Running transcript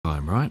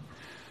right?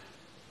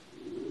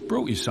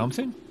 Brought you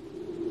something?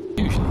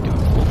 Usually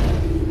don't walk.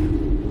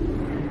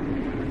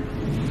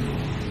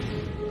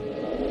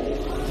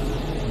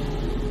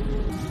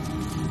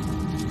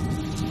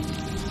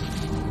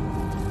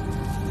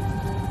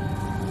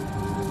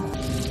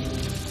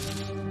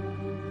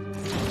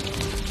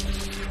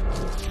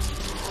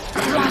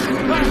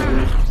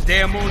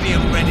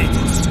 Demonium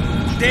redditus!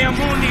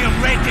 Demonium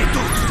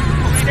redditus!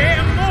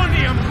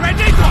 Demonium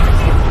redditus!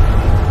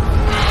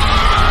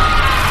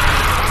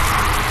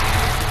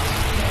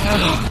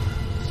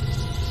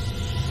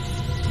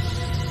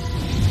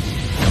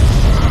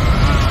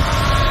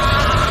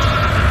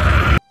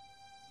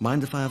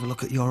 Mind if I have a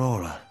look at your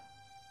aura?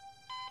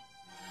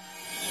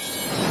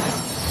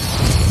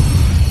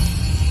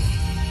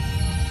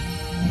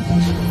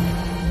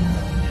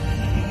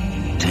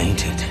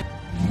 Tainted.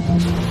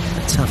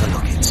 Let's have a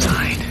look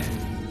inside.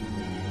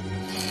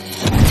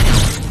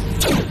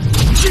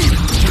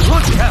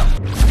 What the hell?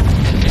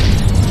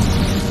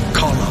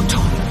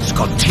 Coloton,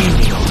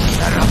 Scotinio,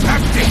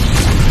 Serapacti!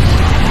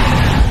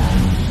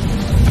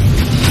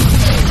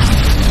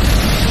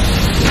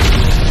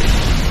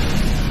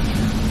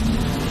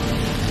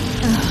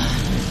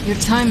 Your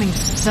timing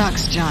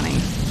sucks, Johnny.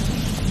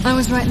 I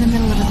was right in the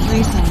middle of a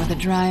threesome with a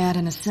dryad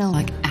and a sill,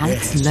 like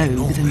ants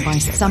loathe them by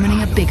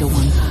summoning a bigger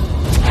one.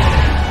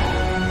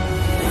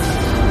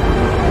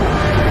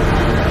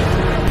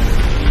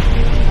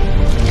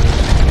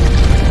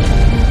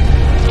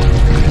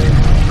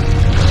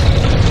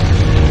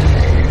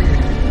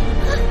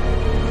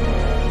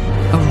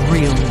 A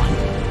real one.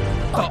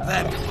 Stop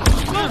them!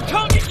 Well,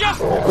 can't you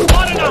just, I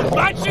don't know,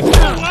 magic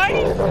away?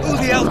 Who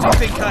the hell do you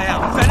think I am?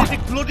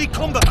 Benedict bloody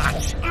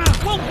cumberbatch?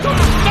 Well, don't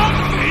stop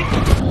me!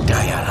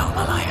 Dire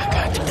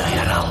Almalayakat,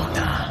 Dire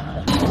Alda.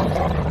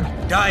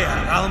 Dire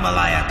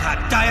Almalayakat,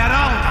 Dire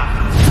Alda!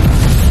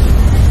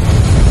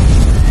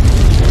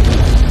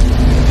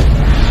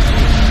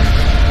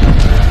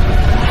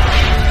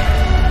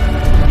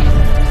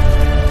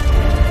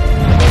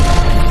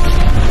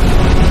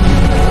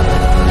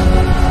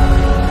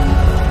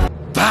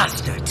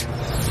 Bastard!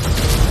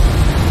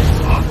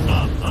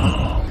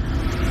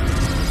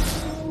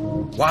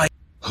 Why?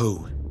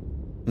 Who?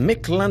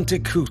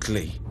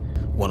 Miklantikutli,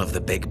 one of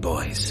the big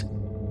boys.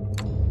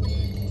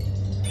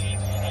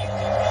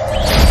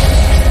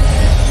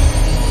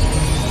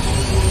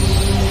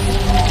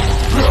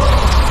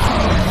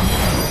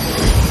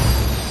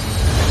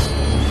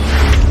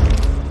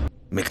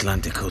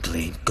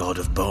 Miklantikutli, god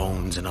of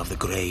bones and of the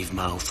grave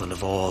mouth and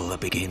of all that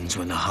begins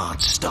when the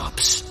heart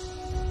stops.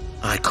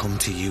 I come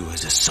to you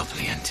as a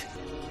suppliant.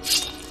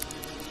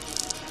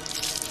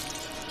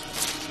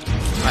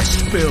 I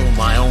spill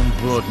my own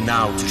blood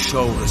now to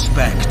show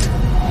respect.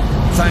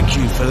 Thank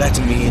you for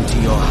letting me into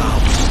your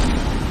house.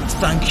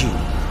 Thank you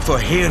for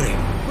hearing.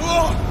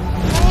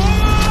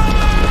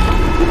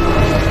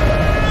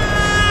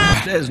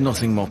 There's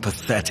nothing more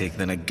pathetic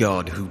than a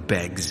god who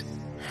begs.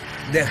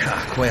 Deja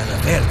quella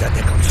verga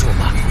te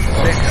consuma.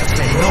 Deja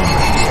se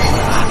nombre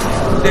separato.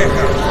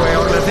 Deja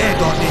quella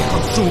verga te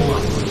consuma.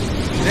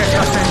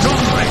 Deja se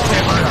nombre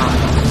separato.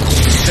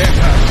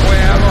 Deja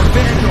quella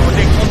verga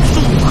te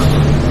consuma.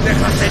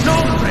 Deja se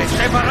nombre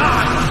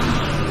separato.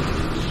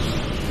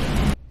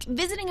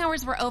 Visiting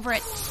hours were over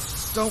at...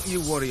 Don't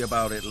you worry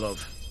about it,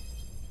 love.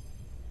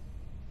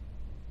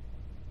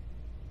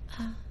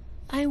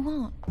 I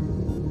won't.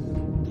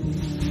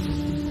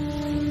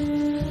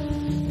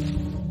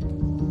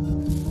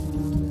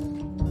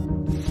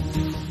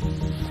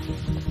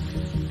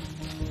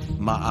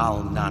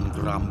 Ma'al nan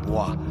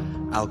grambois,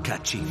 al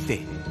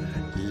cachife,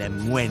 le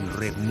mouen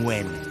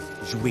remouen,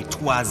 jouez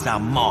toi à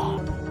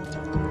mort.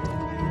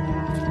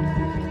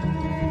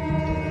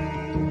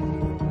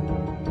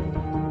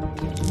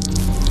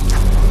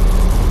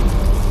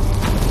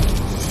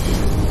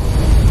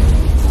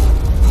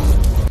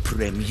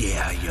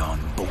 Premier yon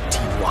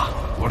botiwa.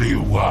 What do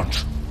you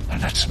want?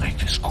 And let's make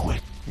this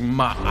quick.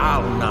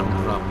 Ma'al nan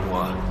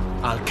grambois,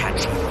 al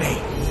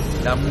cachife,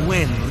 le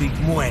mouen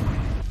remouen.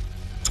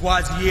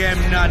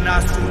 Troisième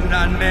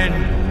nanasunan men,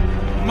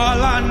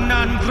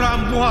 malanan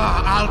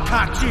grambois al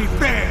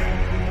cachife,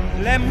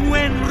 le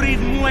mouen rid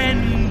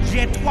mouen,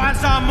 je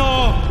trois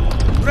amours,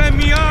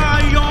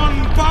 premier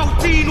yon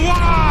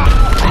bautinois!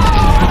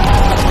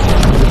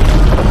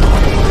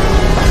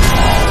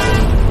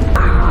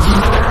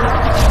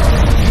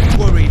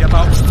 Worried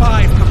about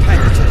 5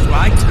 competitors,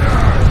 right?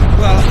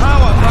 Well,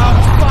 how about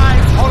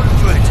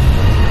 500?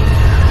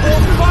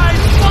 Or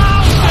 5,000?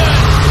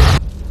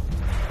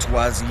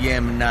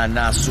 Troisième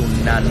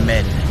nanasunan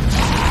men.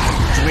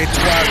 Jouez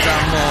trois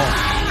amours.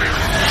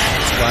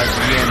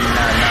 Troisième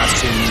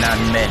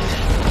nanasunan men.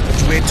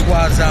 Jouez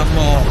trois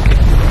amours.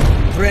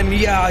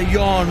 Premier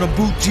yon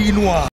boutinois.